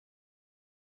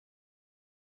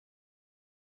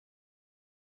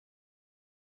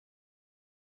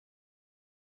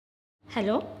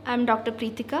Hello, I'm Dr.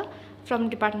 Preetika from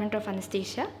Department of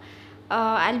Anesthesia.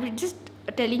 I'll be just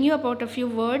telling you about a few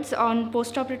words on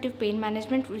post-operative pain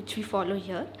management which we follow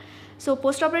here. So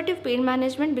post-operative pain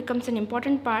management becomes an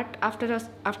important part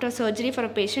after surgery for a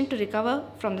patient to recover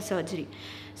from the surgery.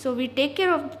 So we take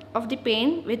care of the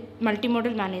pain with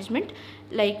multimodal management,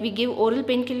 like we give oral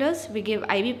painkillers, we give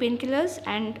IV painkillers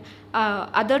and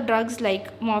other drugs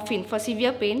like morphine for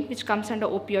severe pain which comes under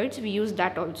opioids, we use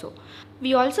that also.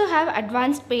 We also have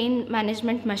advanced pain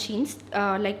management machines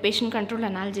like patient control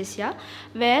analgesia,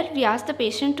 where we ask the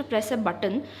patient to press a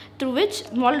button through which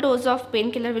small dose of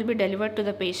painkiller will be delivered to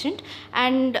the patient,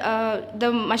 and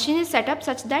the machine is set up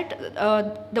such that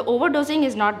the overdosing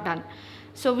is not done.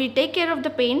 So we take care of the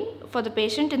pain for the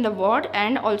patient in the ward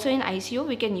and also in ICU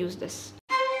we can use this.